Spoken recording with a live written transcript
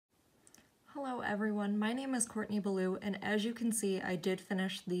Hello everyone, my name is Courtney Ballou, and as you can see I did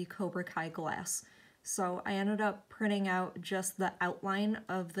finish the Cobra Kai glass. So I ended up printing out just the outline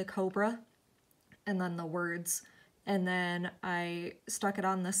of the Cobra and then the words, and then I stuck it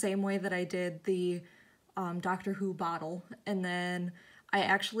on the same way that I did the Doctor Who bottle, and then I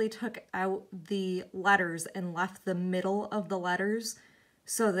actually took out the letters and left the middle of the letters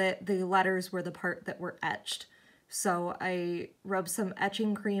so that the letters were the part that were etched. So I rubbed some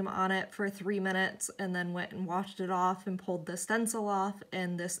etching cream on it for 3 minutes and then went and washed it off and pulled the stencil off,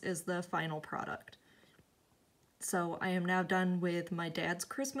 and this is the final product. So I am now done with my dad's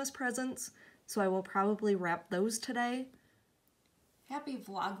Christmas presents, so I will probably wrap those today. Happy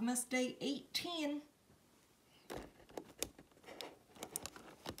Vlogmas Day 18!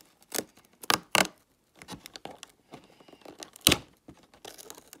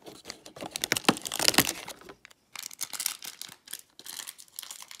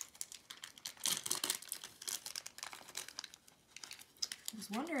 I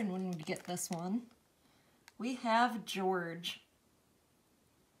was wondering when we'd get this one. We have George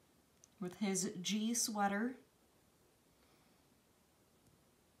with his G sweater.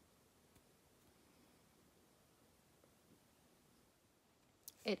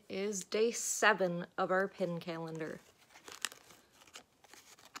 It is day 7 of our pin calendar.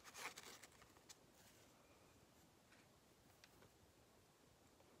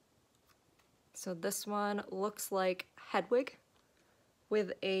 So this one looks like Hedwig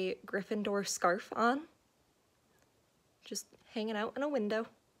with a Gryffindor scarf on, just hanging out in a window.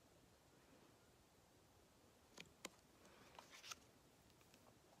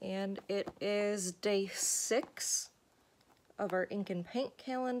 And it is day 6 of our ink and paint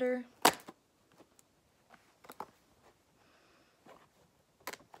calendar.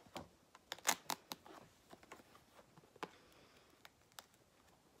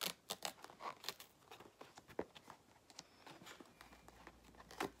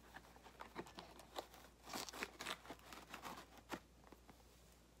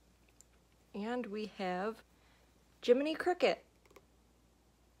 And we have Jiminy Cricket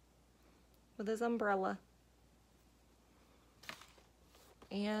with his umbrella.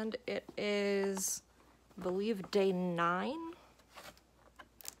 And it is, I believe, day 9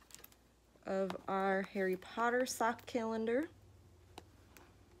 of our Harry Potter sock calendar.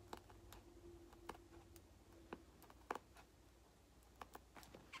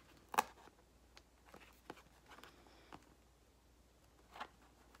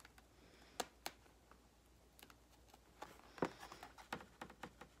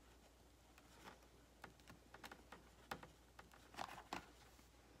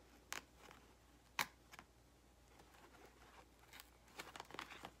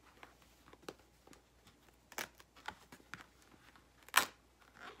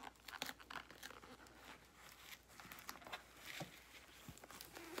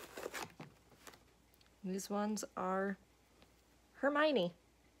 These ones are Hermione.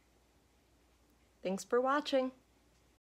 Thanks for watching.